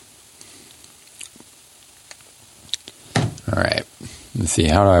All right. Let's see.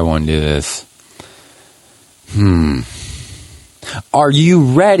 How do I want to do this? Are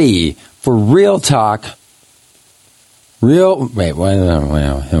you ready for real talk? Wait, hold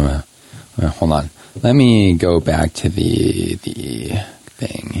on. Let me go back to the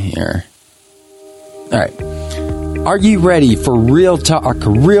thing here. All right. Are you ready for real talk,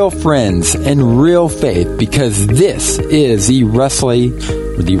 real friends, and real faith? Because this is the Wrestling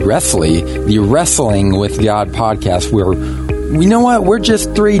with God podcast, where, you know what, we're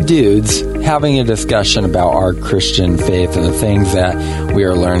just three dudes having a discussion about our Christian faith and the things that we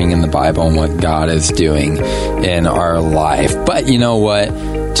are learning in the Bible and what God is doing in our life. But you know what?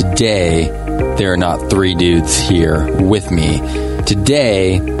 Today, there are not three dudes here with me.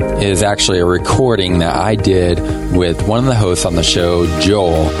 Today is actually a recording that I did with one of the hosts on the show,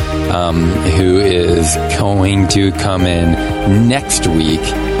 Joel, who is going to come in next week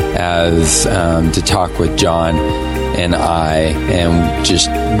as to talk with John and I and just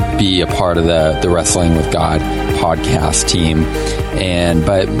be a part of the Wrestling with God podcast team.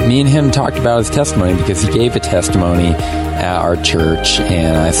 But me and him talked about his testimony because he gave a testimony at our church,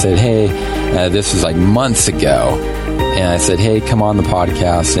 and I said, hey, this was like months ago, and I said, hey, come on the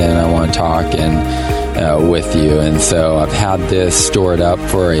podcast and I want to talk with you. And so I've had this stored up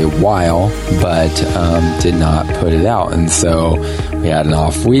for a while, but did not put it out. And so we had an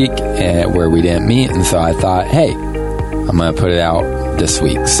off week where we didn't meet, and so I thought, hey, I'm going to put it out this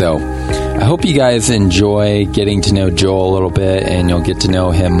week. So I hope you guys enjoy getting to know Joel a little bit, and you'll get to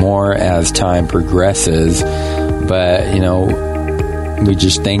know him more as time progresses. But, we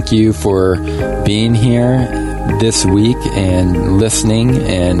just thank you for being here this week and listening,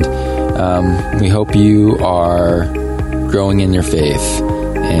 and we hope you are growing in your faith.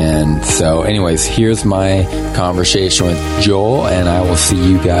 And so anyways, here's my conversation with Joel, and I will see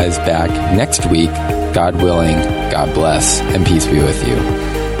you guys back next week. God willing, God bless, and peace be with you.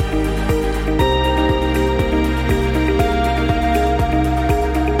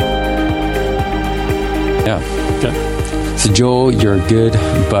 Yeah. Okay. So Joel, you're a good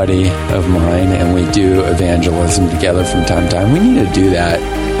buddy of mine, and we do evangelism together from time to time. We need to do that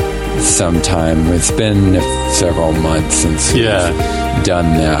sometime. It's been several months since we've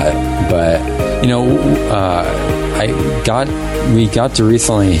done that, but we got to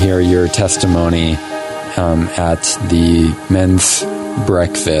recently hear your testimony at the men's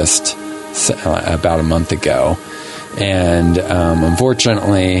breakfast about a month ago, and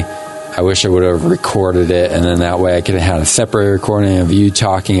unfortunately, I wish I would have recorded it, and then that way I could have had a separate recording of you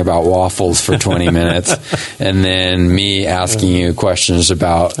talking about waffles for 20 minutes, and then me asking you questions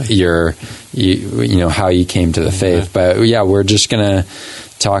about how you came to the faith. But yeah, we're just gonna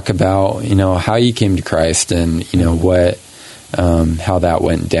talk about how you came to Christ, and what how that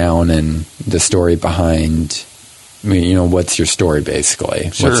went down, and the story behind. What's your story basically?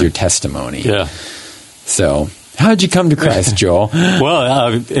 Sure. What's your testimony? Yeah. So. How did you come to Christ, Joel?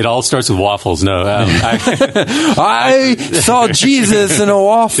 Well, it all starts with waffles. No, I saw Jesus in a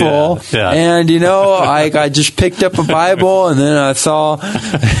waffle, and I just picked up a Bible, and then I saw.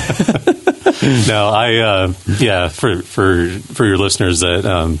 No, for your listeners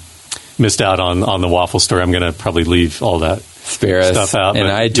that missed out on the waffle story, I'm going to probably leave all that stuff out. And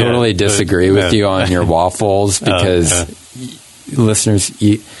I totally disagree with you on your waffles, because listeners,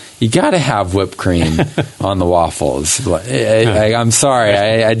 you got to have whipped cream on the waffles. I'm sorry.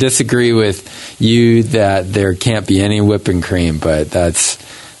 I disagree with you that there can't be any whipping cream, but that's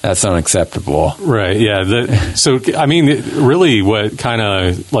unacceptable. Right. Yeah. So, really what kind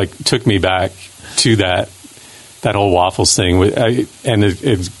of took me back to that whole waffles thing, and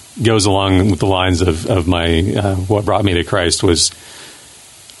it goes along with the lines of my, what brought me to Christ was,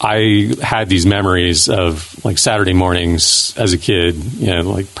 I had these memories of Saturday mornings as a kid,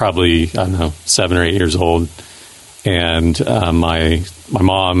 probably, 7 or 8 years old. And my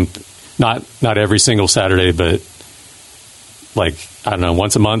mom, not every single Saturday, but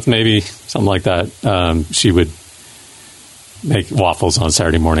once a month, maybe something like that. She would make waffles on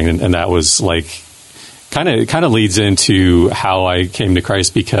Saturday morning. And that was kind of leads into how I came to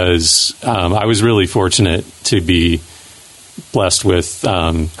Christ, because I was really fortunate to be blessed with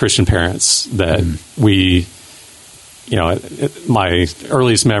Christian parents that we, my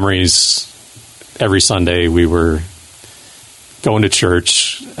earliest memories, every Sunday we were going to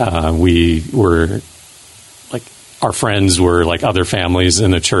church. We were our friends were other families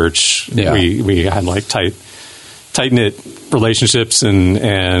in the church. Yeah. We had tight-knit relationships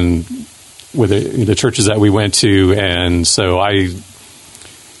and with the churches that we went to, and so I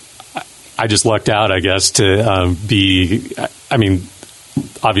just lucked out, I guess, to be.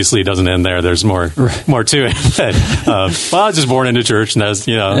 obviously it doesn't end there. There's more to it. Well, I was just born into church, and that's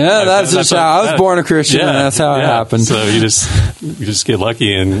that's just how I was born a Christian, and that's how it happened. So you just get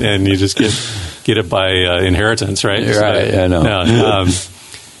lucky, and you just get it by inheritance, right? Right. I know.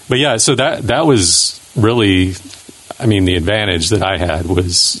 But yeah, so that was really, I mean, the advantage that I had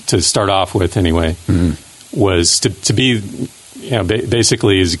was to start off with anyway, was to be,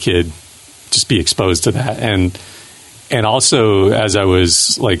 basically as a kid, just be exposed to that. And also, as I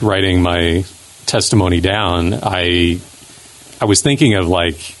was like writing my testimony down, I was thinking of,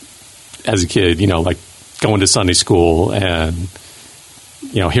 like, as a kid, like going to Sunday school and,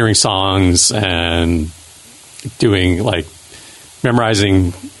 hearing songs and doing, like,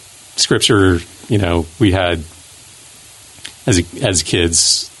 memorizing scripture. We had, as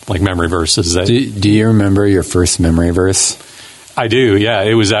kids, like, memory verses. Do you remember your first memory verse? I do, yeah.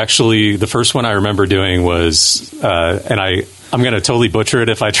 It was actually, the first one I remember doing was, and I'm going to totally butcher it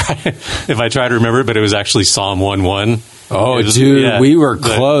if I try to remember it, but it was actually Psalm 1:1. Oh, dude, we were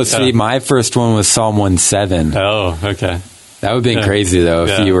close. See, my first one was Psalm 1:7. Oh, okay. That would have been crazy, though,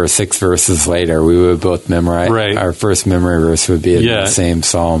 if you were 6 verses later. We would both memorize. Right. Our first memory verse would be the same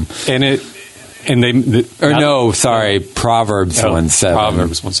psalm. Proverbs 1:7. Proverbs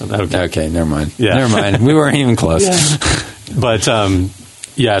 1:7. Okay, never mind. Yeah. Never mind. We weren't even close. But, so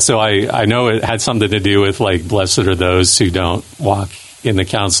I know it had something to do with, like, blessed are those who don't walk in the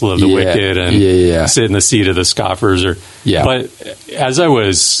counsel of the wicked and sit in the seat of the scoffers. But as I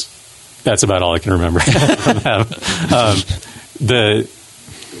was, that's about all I can remember from that.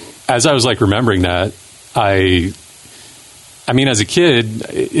 As I was, like, remembering that, I mean, as a kid,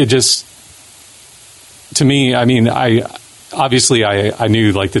 it just, to me, I mean, I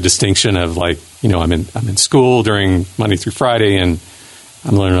knew, like, the distinction of, like, I'm in school during Monday through Friday, and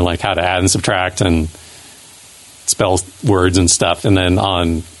I'm learning, like, how to add and subtract and spell words and stuff. And then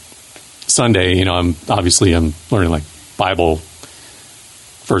on Sunday, I'm learning, like, Bible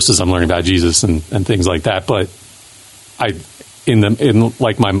verses. I'm learning about Jesus and things like that. But in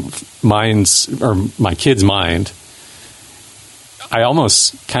like my mind's, or my kid's mind, I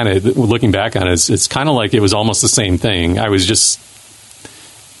almost kind of, looking back on it, it's kind of like it was almost the same thing. I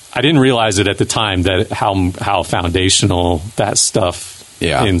didn't realize it at the time that how foundational that stuff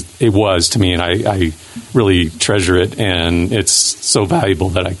it was to me, and I really treasure it, and it's so valuable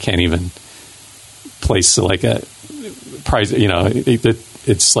that I can't even place, like, a price.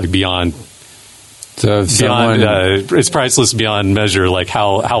 It's like beyond. So it's priceless beyond measure. Like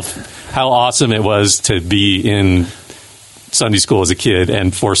how awesome it was to be in Sunday school as a kid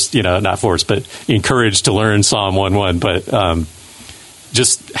and not forced, but encouraged to learn Psalm 1:1. But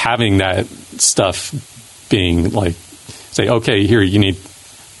just having that stuff being like, say, okay, here,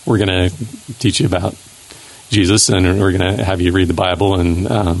 we're going to teach you about Jesus, and we're going to have you read the Bible, and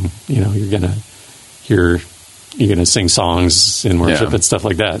you're going to sing songs in worship and stuff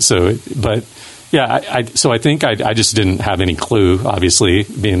like that. So, but yeah, so I think I just didn't have any clue, obviously,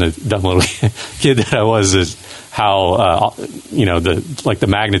 being a dumb little kid that I was, is how, the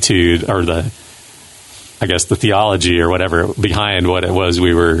magnitude, or the theology or whatever behind what it was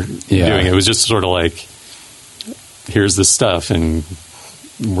we were doing. It was just sort of like, here's this stuff and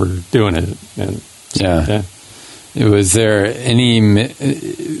we're doing it. And Was there anything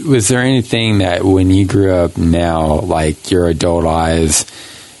that when you grew up now, like your adult eyes,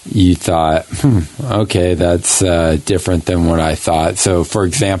 you thought, okay, that's different than what I thought? So, for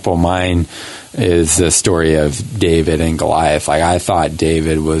example, mine is the story of David and Goliath. Like, I thought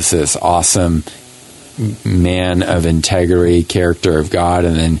David was this awesome man of integrity, character of God,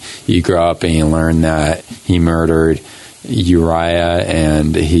 and then you grow up and you learn that he murdered Uriah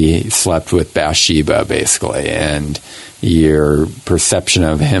and he slept with Bathsheba, basically, and your perception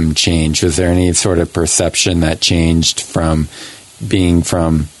of him changed. Was there any sort of perception that changed from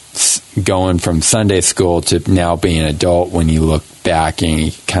going from Sunday school to now being an adult, when you look back and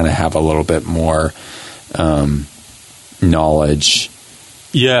you kind of have a little bit more knowledge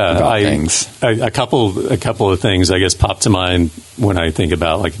about things? A couple of things, I guess, pop to mind when I think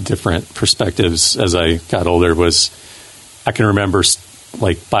about, like, different perspectives as I got older. Was I can remember,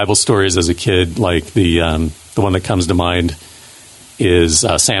 like, Bible stories as a kid, like the one that comes to mind is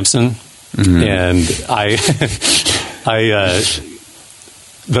Samson, and you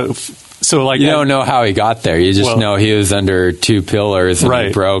don't know how he got there. You just know he was under two pillars and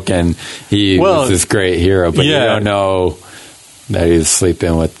he broke, and he was this great hero, but you don't know that he was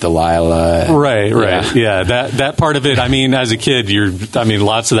sleeping with Delilah. Right. Yeah, that part of it, I mean, as a kid,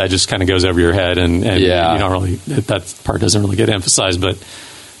 lots of that just kind of goes over your head, and you don't really, that part doesn't really get emphasized. But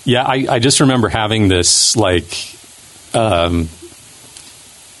yeah, I just remember having this, like,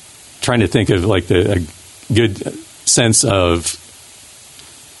 trying to think of like a good sense of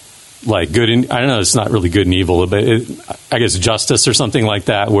like good and I don't know, it's not really good and evil, but I guess justice or something like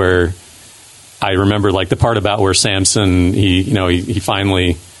that, where I remember like the part about where Samson, he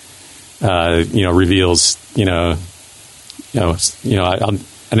finally, reveals, I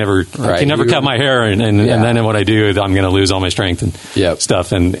never cut my hair, and then what I do, I'm going to lose all my strength and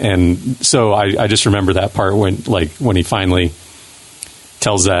stuff, and so I just remember that part when he finally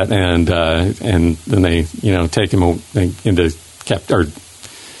tells that, and then they take him into or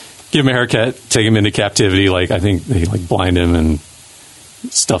give him a haircut, take him into captivity. Like I think they like blind him and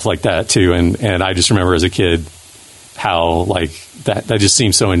stuff like that too, and I just remember as a kid how like that just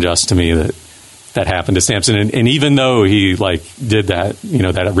seemed so unjust to me that happened to Samson, and even though he like did that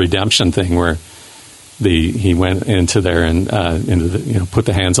that redemption thing where he went into there and put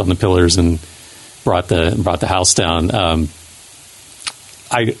the hands on the pillars and brought the house down.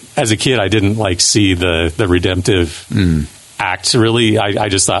 I as a kid I didn't like see the redemptive act really. I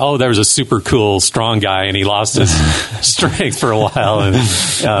just thought, oh, there was a super cool strong guy and he lost his strength for a while,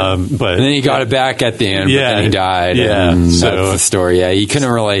 but and then he got it back at the end. But then he died. And so that's the story. Yeah, you couldn't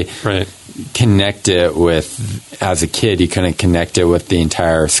really connect it with, as a kid, you couldn't connect it with the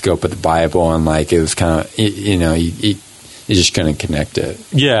entire scope of the Bible, and like it was kind of you just couldn't connect it.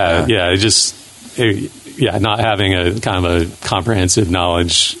 Not having a kind of a comprehensive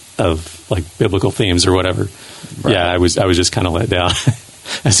knowledge of like biblical themes or whatever. Right. Yeah, I was just kind of let down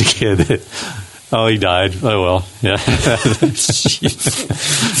as a kid. Oh, he died. Oh well, yeah.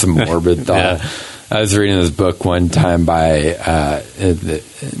 It's a morbid thought. Yeah. I was reading this book one time by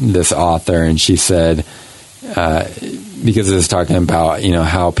this author, and she said, because it was talking about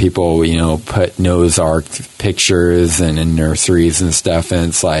how people put Noah's Ark pictures and in nurseries and stuff, and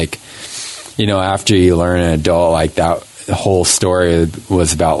it's like after you learn an adult, like that whole story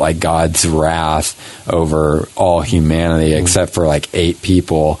was about like God's wrath over all humanity except for like 8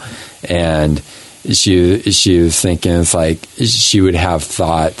 people, and she was thinking it's like she would have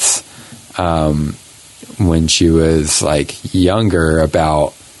thoughts when she was like younger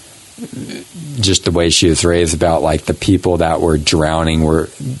about just the way she was raised, about like the people that were drowning were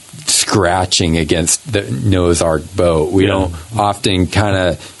scratching against the Noah's Ark boat. We don't often kind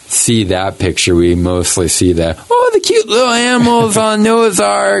of see that picture. We mostly see the cute little animals on Noah's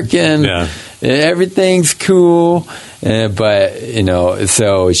Ark and everything's cool, but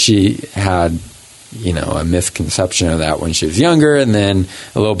so she had a misconception of that when she was younger, and then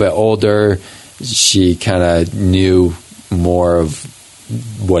a little bit older she kind of knew more of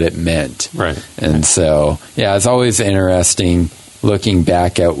what it meant, right? And so it's always interesting looking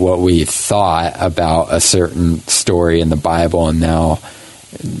back at what we thought about a certain story in the Bible, and now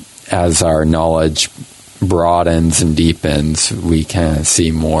as our knowledge broadens and deepens, we kind of see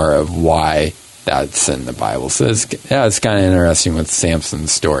more of why that's in the Bible. So it's kind of interesting with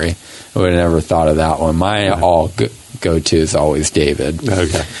Samson's story. I would have never thought of that one. My go-to is always David.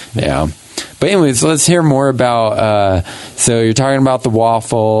 Okay. Yeah. But anyways, let's hear more about, so you're talking about the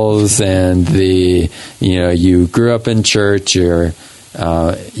Waffles and you grew up in church, you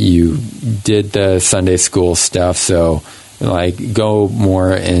did the Sunday school stuff, so like go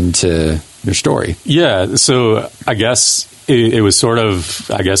more into your story. Yeah, so I guess it was sort of,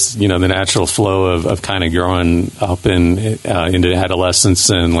 the natural flow of kind of growing up into adolescence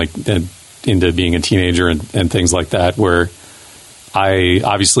and like into being a teenager and things like that, where I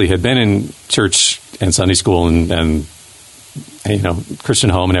obviously had been in church and Sunday school and Christian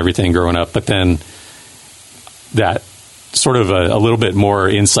home and everything growing up, but then that sort of a little bit more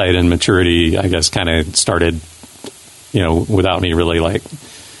insight and maturity, I guess, kind of started, without me really like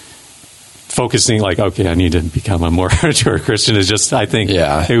focusing like, okay, I need to become a more mature Christian. Is just, I think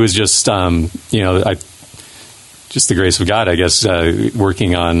it was just, just the grace of God, I guess,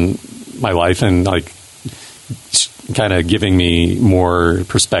 working on my life and like kind of giving me more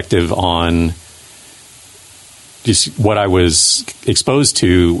perspective on just what I was exposed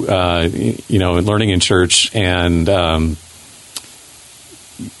to, learning in church and, kind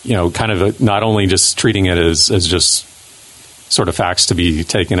of not only just treating it as just sort of facts to be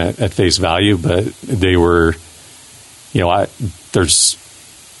taken at face value, but they were, there's,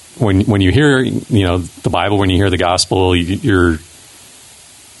 when you hear, the Bible, when you hear the gospel, you're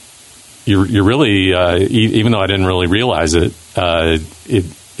really, even though I didn't really realize it,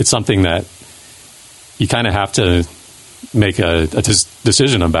 it's something that you kind of have to make a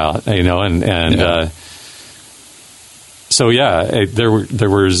decision about, so there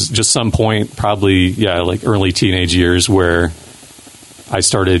was just some point, probably, like early teenage years, where I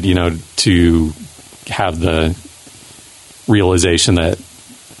started, to have the realization that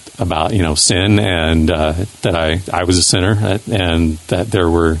about sin, and that I was a sinner, and that there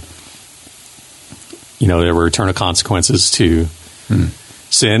were eternal consequences to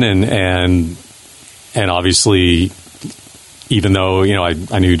sin, and obviously, even though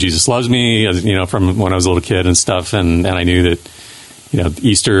I knew Jesus loves me, from when I was a little kid and stuff, and I knew that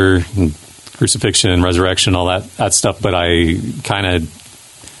Easter and crucifixion, resurrection, all that stuff, but I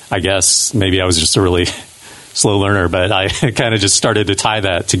guess maybe I was just a really slow learner, but I kind of just started to tie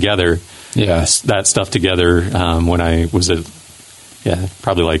that together, that stuff together when I was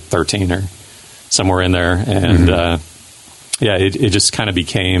probably like 13 or somewhere in there, and it just kind of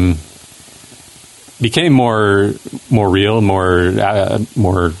became more real,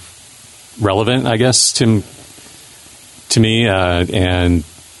 more relevant, I guess, to me, and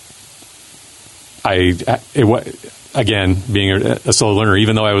again, being a slow learner,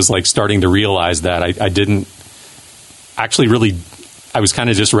 even though I was like starting to realize that, I didn't actually really, I was kind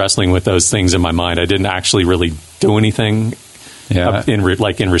of just wrestling with those things in my mind. I didn't actually really do anything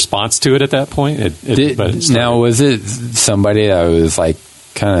in response to it at that point. Now, was it somebody that was like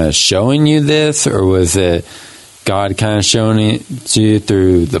kind of showing you this, or was it God kind of showing it to you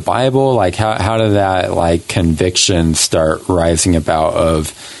through the Bible? Like, how did that like conviction start rising about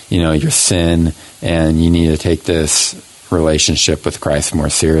of your sin, and you need to take this relationship with Christ more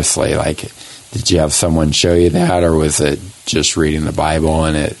seriously? Like, did you have someone show you that, or was it just reading the Bible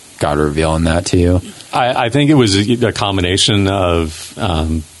and God revealing that to you? I think it was a combination of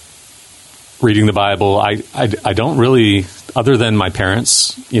reading the Bible. I don't really, other than my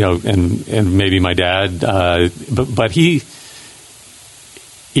parents, and maybe my dad, but he,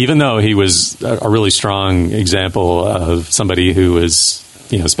 even though he was a really strong example of somebody who was,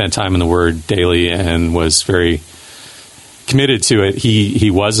 spent time in the Word daily and was very committed to it, he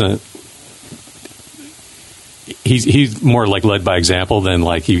wasn't. He's more like led by example than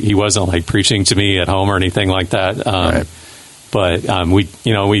like he wasn't like preaching to me at home or anything like that. Right. But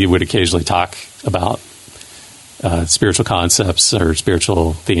we would occasionally talk about spiritual concepts or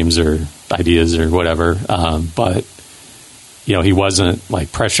spiritual themes or ideas or whatever. But he wasn't like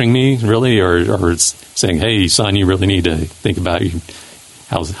pressuring me really, or saying, "Hey, son, you really need to think about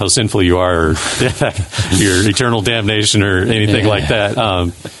how sinful you are, or your eternal damnation, or anything like that."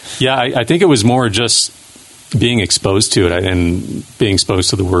 I think it was more just being exposed to it and being exposed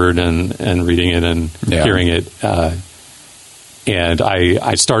to the Word and reading it and hearing it. And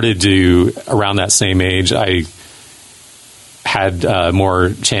I started to, around that same age, I had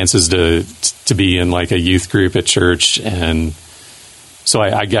more chances to be in like a youth group at church. And so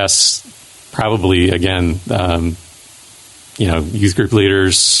I guess probably, again, youth group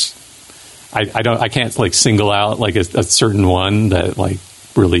leaders, I can't like single out like a certain one that like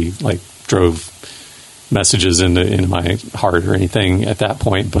really like drove messages into my heart or anything at that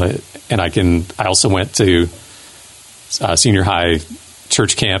point, I also went to senior high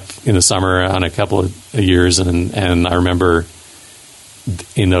church camp in the summer on a couple of years, and I remember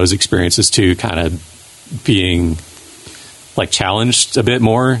in those experiences too, kind of being like challenged a bit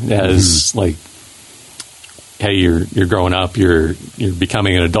more as like, hey, you're growing up, you're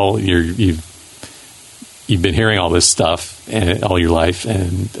becoming an adult, you've been hearing all this stuff all your life,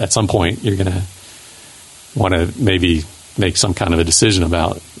 and at some point you're gonna want to maybe make some kind of a decision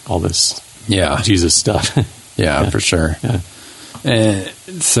about all this Jesus stuff. Yeah, for sure. Yeah. And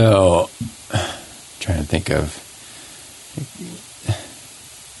so, trying to think of.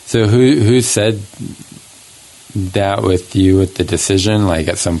 So who said that with you with the decision? Like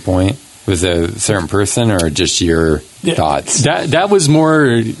at some point, was it a certain person or just your thoughts? That was more.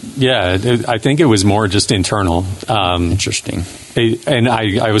 Yeah, I think it was more just internal. Interesting. And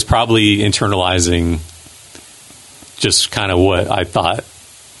I was probably internalizing just kind of what I thought,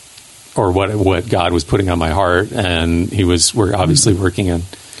 or what God was putting on my heart, and we're obviously working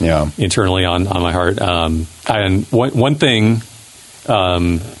internally on my heart. And one thing,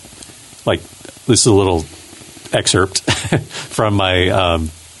 like this is a little excerpt from my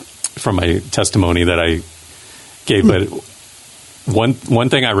testimony that I gave, but one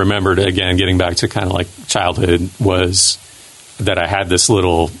thing I remembered, again, getting back to kind of like childhood, was that I had this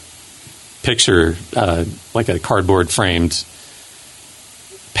little picture, like a cardboard framed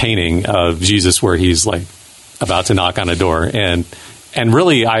painting of Jesus where he's like about to knock on a door, and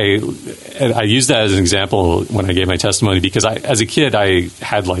really I used that as an example when I gave my testimony, because as a kid I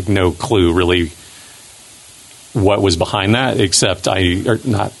had like no clue really what was behind that, except or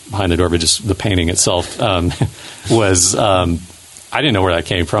not behind the door, but just the painting itself was I didn't know where that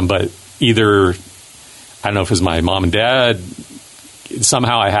came from, but either I don't know if it was my mom and dad.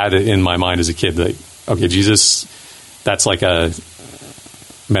 Somehow I had it in my mind as a kid that, okay, Jesus, that's like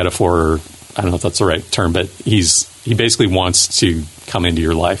metaphor, or I don't know if that's the right term, but he basically wants to come into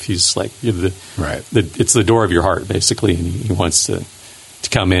your life. He's like, you're it's the door of your heart, basically, and he wants to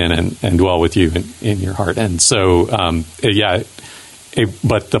come in and dwell with you in your heart. And so,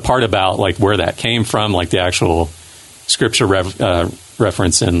 but the part about like where that came from, like the actual scripture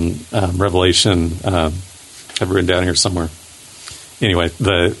reference in Revelation, I've written down here somewhere. Anyway,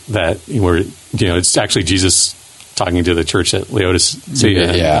 it's actually Jesus talking to the church at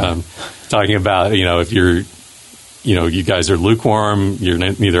Laodicea, talking about, if you're, you guys are lukewarm, you're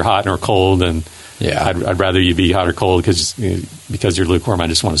neither hot nor cold, and I'd rather you be hot or cold because you're lukewarm. I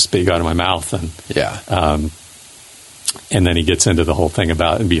just want to spit you out of my mouth. And then he gets into the whole thing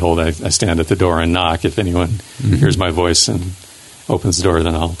about, and behold, I stand at the door and knock. If anyone hears my voice and opens the door,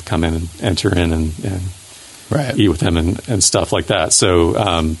 then I'll come in and enter in and eat with them and stuff like that.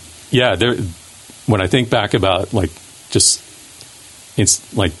 So, when I think back about like just it's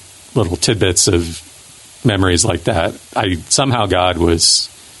like little tidbits of memories like that, somehow God was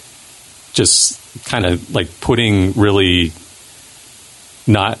just kind of like putting really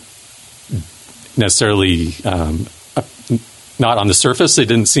not necessarily not on the surface. It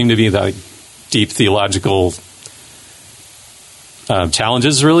didn't seem to be that deep theological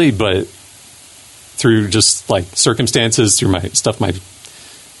challenges really, but through just like circumstances, through my stuff, my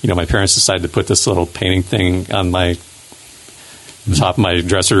parents decided to put this little painting thing on my top of my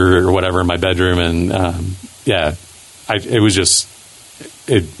dresser or whatever in my bedroom, and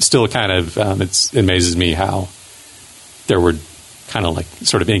it still kind of it amazes me how there were kind of like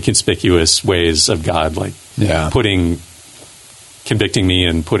sort of inconspicuous ways of God like convicting me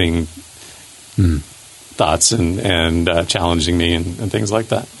and putting thoughts and challenging me and things like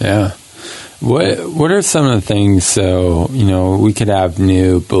that. Yeah. What are some of the things, so, we could have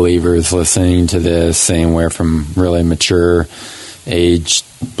new believers listening to this, anywhere from really mature aged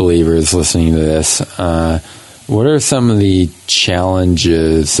believers listening to this. What are some of the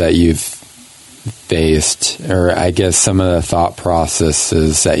challenges that you've faced, or I guess some of the thought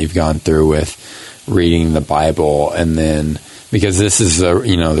processes that you've gone through with reading the Bible? And then, because this is the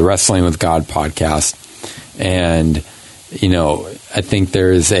Wrestling with God podcast, and I think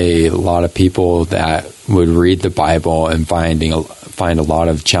there's a lot of people that would read the Bible and find a lot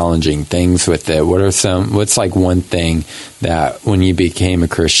of challenging things with it. What's like one thing that when you became a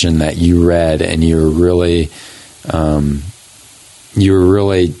Christian that you read and you were really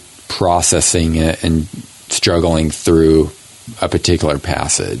processing it and struggling through a particular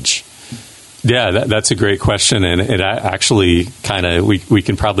passage? Yeah, that's a great question, and it actually kind of we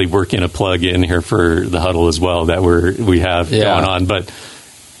can probably work in a plug in here for the huddle as well that we have going on. But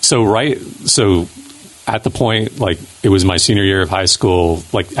so at the point, like it was my senior year of high school,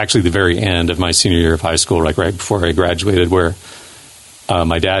 like actually the very end of my senior year of high school, like right before I graduated, where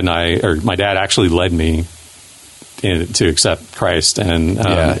my dad actually led me to accept Christ, and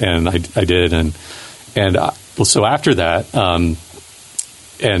I did, and so after that.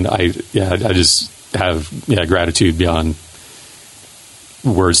 And I just have gratitude beyond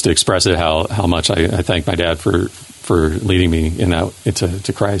words to express it. How much I thank my dad for leading me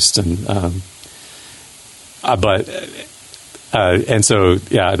into Christ, and so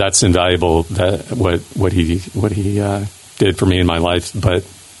that's invaluable. That what he did for me in my life. But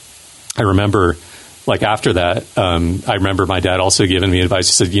I remember, like after that, I remember my dad also giving me advice.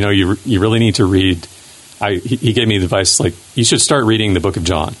 He said, you really need to read. He gave me the advice, like, you should start reading the book of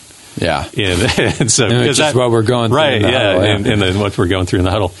John. Yeah. And so, because that's what we're going through. Right, and then what we're going through in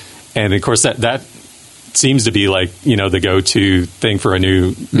the huddle. And of course, that seems to be like, the go-to thing for a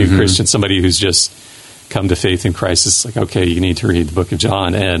new Christian, somebody who's just come to faith in Christ. It's like, okay, you need to read the book of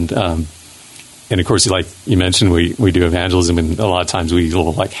John. And of course, like you mentioned, we do evangelism, and a lot of times we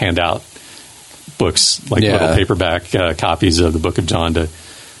will like hand out books, like little paperback copies of the book of John to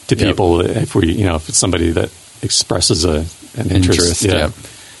people if if it's somebody that expresses an interest.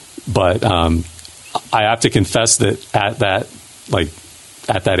 But I have to confess that at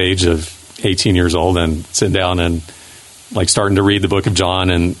that age of 18 years old and sitting down and like starting to read the book of John,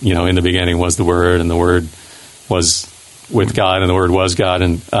 and in the beginning was the Word, and the Word was with God, and the Word was God,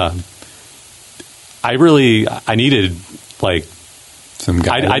 and I needed like some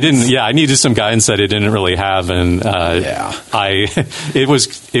guidance. I needed some guidance that it didn't really have, and it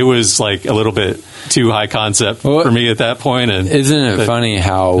was like a little bit too high concept for me at that point. And isn't it funny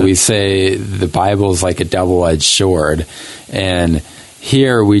how we say the Bible's like a double-edged sword, and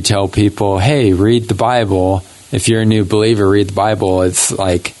here we tell people, hey, read the Bible. If you're a new believer, read the Bible. It's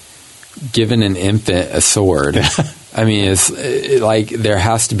like giving an infant a sword. I mean, it's like there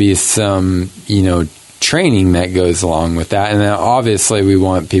has to be some, training that goes along with that. And then obviously we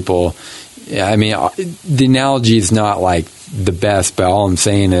want people, I mean, the analogy is not like the best, but all I'm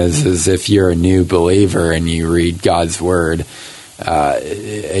saying is if you're a new believer and you read God's word,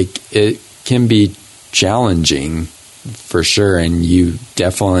 it can be challenging for sure. And you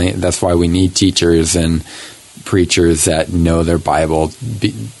definitely, that's why we need teachers and preachers that know their Bible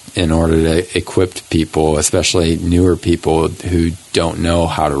in order to equip people, especially newer people who don't know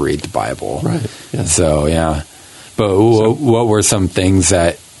how to read the Bible. Right. Yeah. So, yeah. But what were some things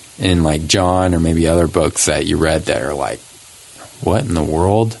that in like John or maybe other books that you read that are like, what in the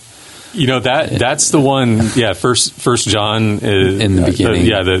world? You know, that's the one. Yeah, First John is in the beginning.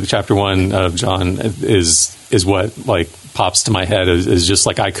 The chapter 1 of John is what like pops to my head. Is just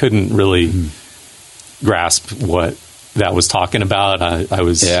like I couldn't really grasp what that was talking about. I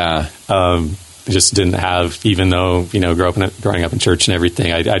was just didn't have, even though growing up in church and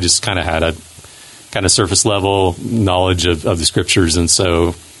everything. I just kind of had a kind of surface level knowledge of the scriptures, and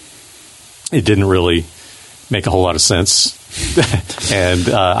so it didn't really make a whole lot of sense. And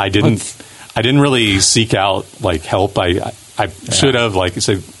I didn't really seek out like help. I should have, like I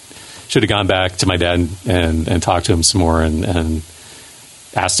said, should have gone back to my dad and talked to him some more and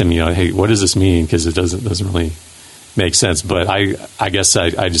asked him, hey, what does this mean? Because it doesn't really make sense. But I guess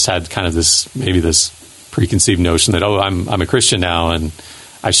I just had kind of this preconceived notion that, I'm a Christian now and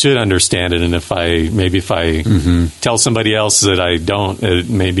I should understand it. And if I tell somebody else that I don't,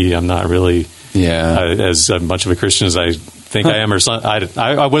 maybe I'm not really as much of a Christian as I think I am, or something.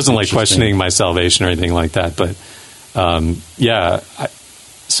 I wasn't like questioning my salvation or anything like that. But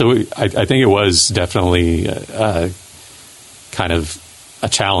so I think it was definitely kind of a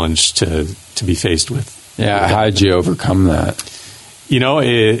challenge to be faced with. Yeah, how did you overcome that?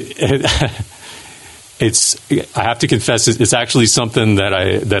 I have to confess, it's actually something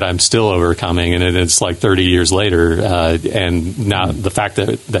that I'm still overcoming, and it's like 30 years later. And now the fact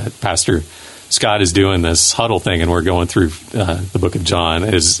that Pastor Scott is doing this huddle thing, and we're going through the book of John,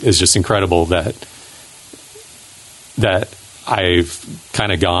 is just incredible. That I've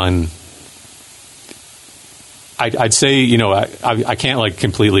kind of gone. I'd say, I can't like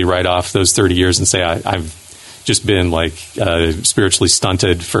completely write off those 30 years and say I've just been like spiritually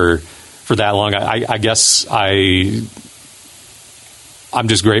stunted for that long. I guess I'm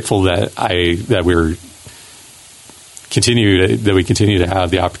just grateful that we continue to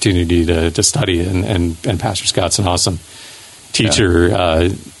have the opportunity to study, and Pastor Scott's an awesome teacher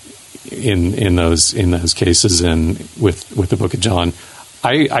in those cases, and with the book of John.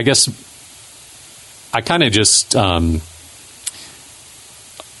 I guess I kind of just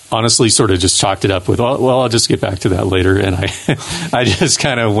honestly sort of just chalked it up with, I'll just get back to that later. And I just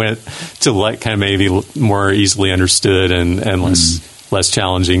kind of went to like kind of maybe more easily understood and less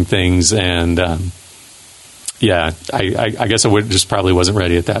challenging things. And I guess I just probably wasn't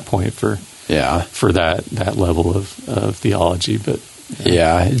ready at that point for that level of theology. But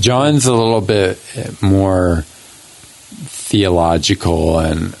John's a little bit more theological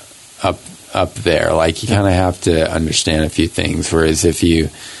and up there. Like you kind of have to understand a few things. Whereas if you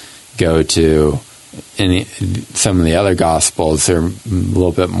go to some of the other gospels, they're a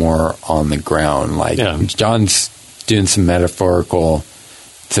little bit more on the ground. Like John's doing some metaphorical,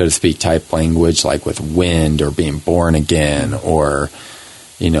 so to speak, type language, like with wind or being born again, or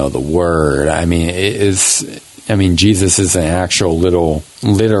the word. I mean, Jesus is an actual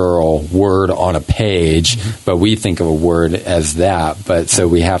literal word on a page, but we think of a word as that. But so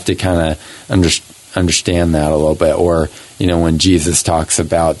we have to kind of understand that a little bit. Or, when Jesus talks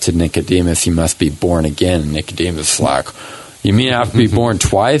about to Nicodemus, you must be born again. And Nicodemus is like, you mean I have to be born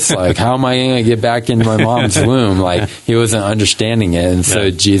twice? Like, how am I going to get back into my mom's womb? Like, he wasn't understanding it. And so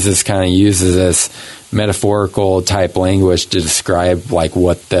Jesus kind of uses this metaphorical type language to describe like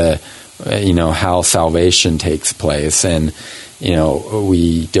what how salvation takes place. And,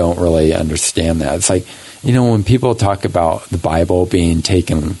 we don't really understand that. It's like, when people talk about the Bible being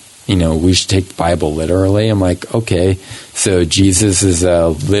taken, we should take the Bible literally. I'm like, okay, so Jesus is a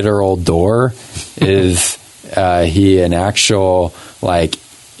literal door. Is he an actual like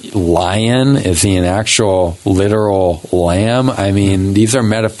lion? Is he an actual literal lamb? I mean, these are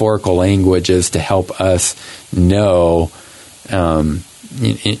metaphorical languages to help us know how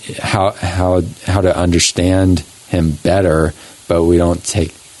to understand him better, but we don't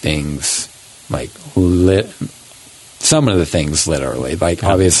take things like some of the things literally. Like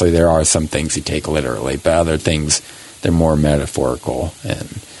obviously there are some things you take literally, but other things they're more metaphorical. And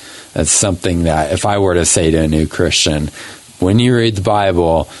that's something that if I were to say to a new Christian, when you read the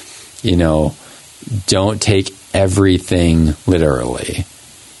Bible, don't take everything literally.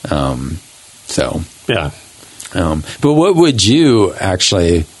 So, yeah. But what would you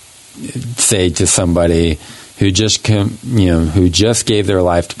actually say to somebody who just who just gave their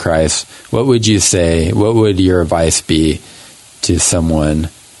life to Christ? What would you say? What would your advice be to someone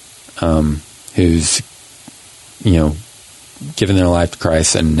who's given their life to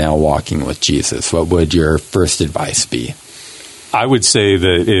Christ and now walking with Jesus? What would your first advice be? I would say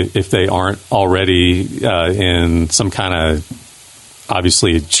that if they aren't already in some kind of,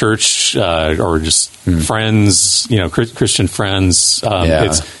 obviously, church or just friends, Christian friends,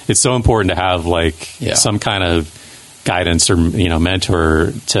 it's so important to have some kind of guidance or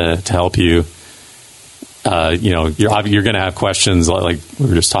mentor to help you. You're going to have questions like we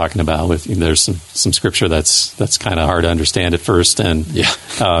were just talking about. There's some scripture that's kind of hard to understand at first, and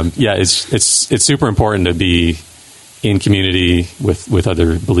it's super important to be in community with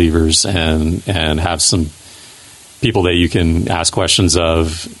other believers and have some people that you can ask questions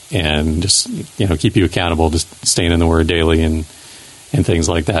of, and just keep you accountable, just staying in the Word daily and things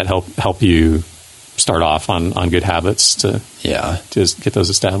like that. Help you start off on good habits to just get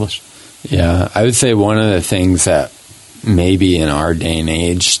those established. Yeah, I would say one of the things that maybe in our day and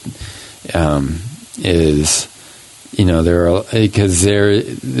age is,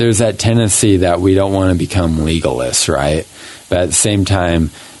 there's that tendency that we don't want to become legalists, right? But at the same time,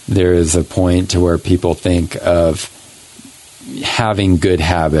 there is a point to where people think of having good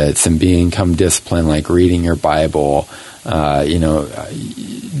habits and become disciplined, like reading your Bible,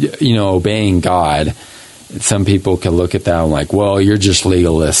 obeying God. Some people can look at that and like, well, you're just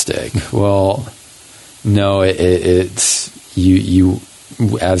legalistic. Well, no, it's you.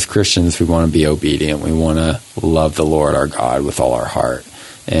 As Christians, we want to be obedient. We want to love the Lord our God with all our heart,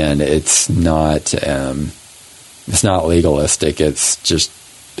 and it's not legalistic. It's just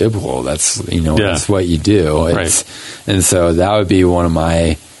biblical. That's that's what you do. Right. And so that would be one of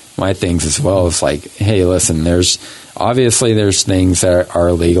my things as well. It's like, hey, listen, there's things that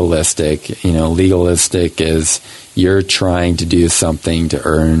are legalistic. Legalistic is you're trying to do something to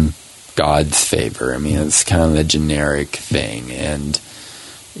earn God's favor. I mean, it's kind of the generic thing. And,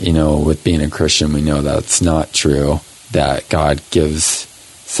 with being a Christian, we know that's not true, that God gives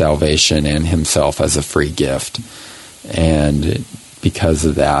salvation and himself as a free gift. And because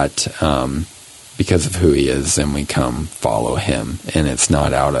of that, because of who he is, then we come follow him. And it's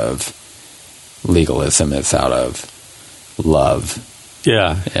not out of legalism, it's out of love.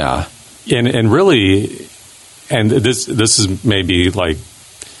 Yeah. And really, and this is maybe like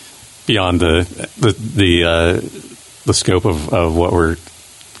beyond the scope of what we're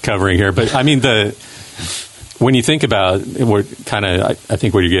covering here, but I mean, when you think about what kind of, I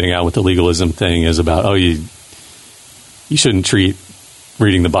think what you're getting at with the legalism thing is about, you shouldn't treat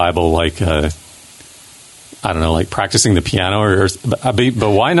reading the Bible like like practicing the piano,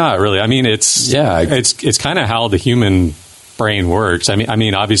 but why not? Really, I mean, it's kind of how the human brain works. I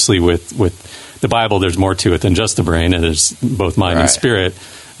mean, obviously with the Bible, there's more to it than just the brain, and there's both mind and spirit.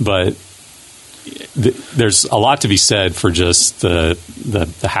 But there's a lot to be said for just the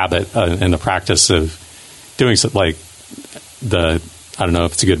habit and the practice of doing so. Like I don't know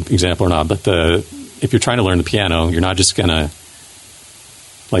if it's a good example or not, but if you're trying to learn the piano, you're not just gonna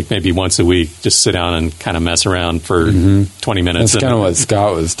maybe once a week just sit down and kind of mess around for 20 minutes. That's kind of what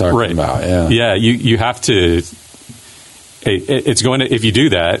Scott was talking about. Yeah. You have to. It's going to, if you do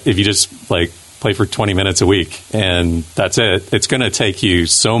that, if you just play for 20 minutes a week and that's it, it's going to take you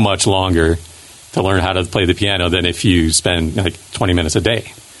so much longer to learn how to play the piano than if you spend 20 minutes a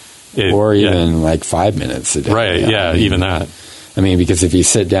day. Or even 5 minutes a day. Right, I mean, even that. I mean, because if you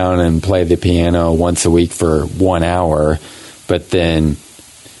sit down and play the piano once a week for 1 hour, but then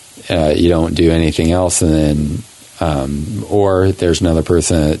you don't do anything else, and then, or there's another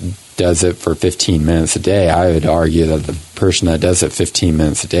person that does it for 15 minutes a day, I would argue that the person that does it 15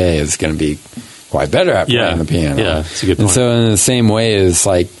 minutes a day is going to be quite better at playing the piano. Yeah, that's a good point. And so in the same way as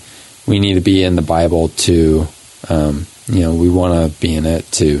we need to be in the Bible to, we want to be in it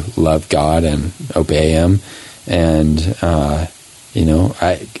to love God and obey him. And, you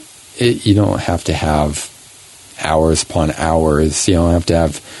don't have to have hours upon hours. You don't have to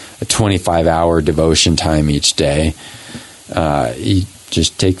have a 25-hour devotion time each day. You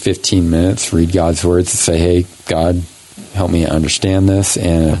just take 15 minutes, read God's words, and say, hey, God, help me understand this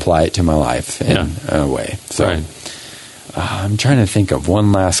and apply it to my life in a way. So I'm trying to think of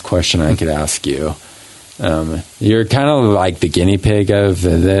one last question I could ask you. You're kind of like the guinea pig of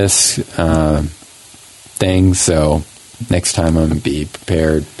this thing, so next time I'm going to be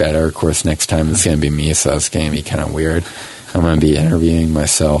prepared better. Of course, next time it's going to be me, so it's going to be kind of weird. I'm going to be interviewing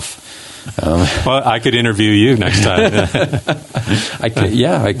myself. Well, I could interview you next time. I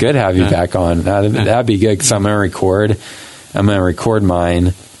could have you back on. That'd be good, because I'm going to record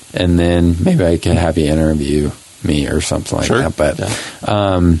mine, and then maybe I could have you interview me or something like that. But,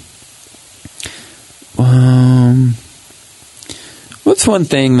 what's one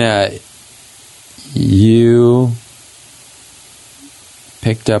thing that you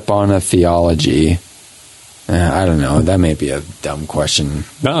picked up on a theology? I don't know. That may be a dumb question.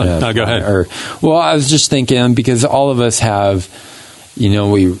 No, go ahead. I was just thinking, because all of us have,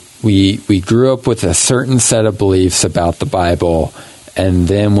 we grew up with a certain set of beliefs about the Bible, and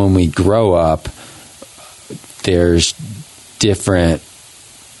then when we grow up, there's different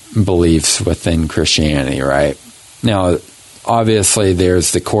beliefs within Christianity, right? Now, obviously,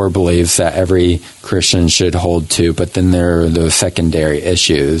 there's the core beliefs that every Christian should hold to, but then there are those secondary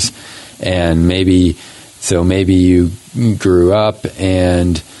issues. And maybe you grew up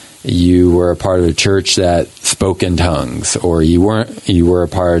and you were a part of a church that spoke in tongues, or you were a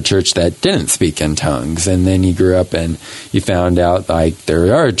part of a church that didn't speak in tongues, and then you grew up and you found out, like,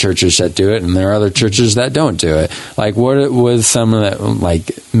 there are churches that do it and there are other churches that don't do it. Like, what was some of that, like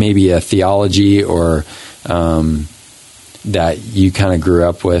maybe a theology or that you kind of grew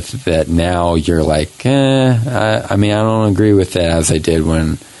up with that now you're like, I don't agree with it as I did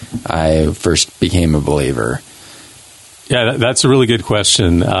when I first became a believer? Yeah, that's a really good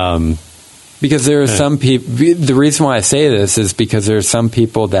question. Because there are some people, the reason why I say this is because there are some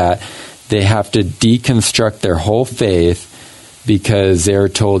people that they have to deconstruct their whole faith, because they're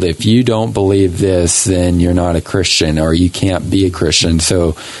told, if you don't believe this, then you're not a Christian, or you can't be a Christian.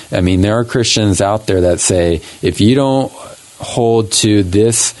 So, there are Christians out there that say, if you don't hold to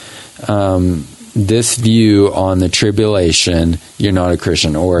this view on the tribulation, you're not a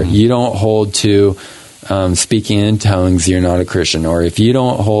Christian. Or you don't hold to speaking in tongues, you're not a Christian. Or if you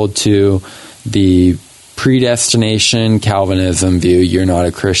don't hold to the predestination Calvinism view, you're not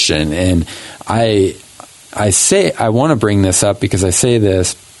a Christian. And I want to bring this up because I say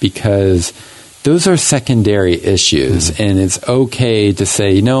this because those are secondary issues, and it's okay to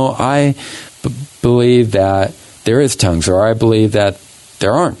say, I believe that there is tongues, or I believe that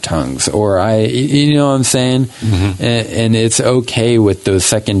there aren't tongues, or you know what I'm saying? Mm-hmm. And it's okay with those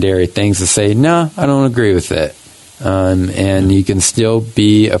secondary things to say, no, I don't agree with it. And you can still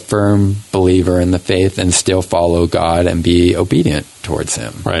be a firm believer in the faith and still follow God and be obedient towards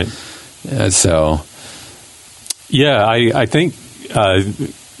Him. Right. Yeah, I think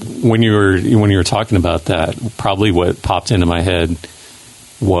when you were talking about that, probably what popped into my head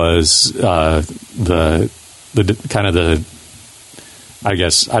was the kind of the, I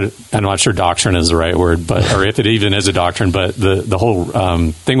guess, I'm not sure doctrine is the right word, but, or if it even is a doctrine, but the whole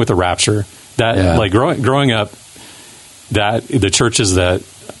thing with the rapture, that like growing up, that the churches that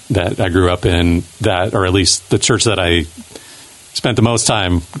I grew up in, that, or at least the church that I spent the most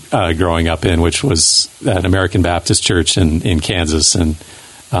time growing up in, which was an American Baptist church in Kansas. And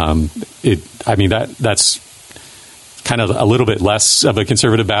that's kind of a little bit less of a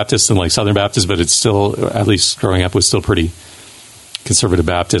conservative Baptist than like Southern Baptist, but it's still, at least growing up, was still pretty conservative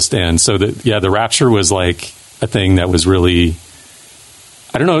Baptist. And so the rapture was like a thing that was really,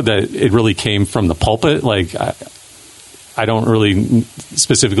 I don't know that it really came from the pulpit. Like I don't really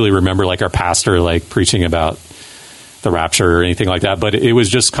specifically remember like our pastor like preaching about the rapture or anything like that, but it was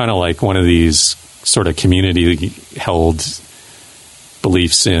just kind of like one of these sort of community held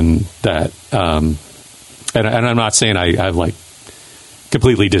beliefs in that. And I'm not saying I've like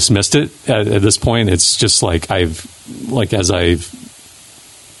completely dismissed it at this point. It's just like as I've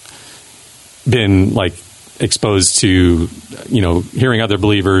been like exposed to, hearing other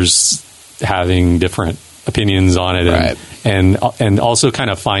believers having different opinions on it, right. and also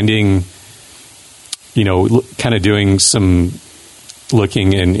kind of finding, kind of doing some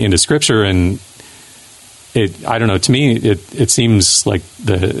looking into Scripture, and I don't know, to me it seems like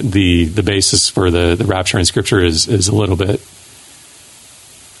the basis for the rapture in Scripture is a little bit,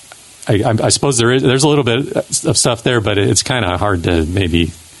 I suppose there's a little bit of stuff there, but it's kind of hard to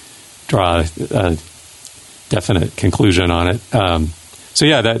maybe draw a definite conclusion on it. So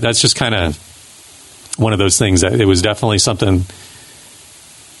yeah, that's just kind of one of those things that it was definitely something.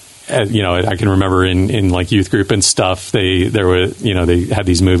 I can remember in like youth group and stuff. They had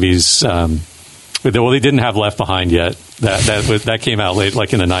these movies. They didn't have Left Behind yet. That came out late,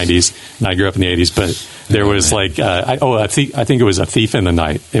 like in the 90s, and I grew up in the 80s. But there was like, I think it was A Thief in the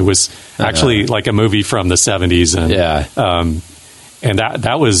Night. It was actually like a movie from the 70s, and and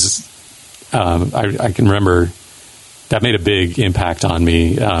that was, I can remember that made a big impact on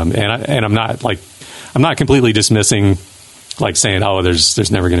me. And I'm not completely dismissing like saying, oh,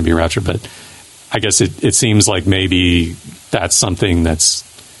 there's never going to be a rapture, but I guess it seems like maybe that's something that's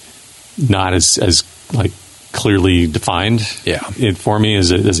not as like clearly defined for me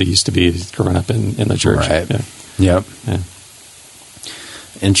as it used to be growing up in the church. Right. Yeah. Yep. Yeah.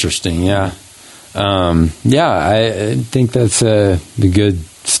 Interesting. Yeah. I think that's a good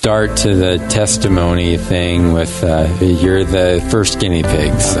start to the testimony thing with you're the first guinea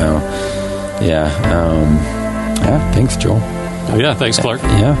pig. So, thanks, Joel. Oh, yeah. Thanks, Clark.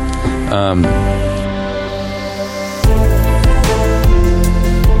 Yeah.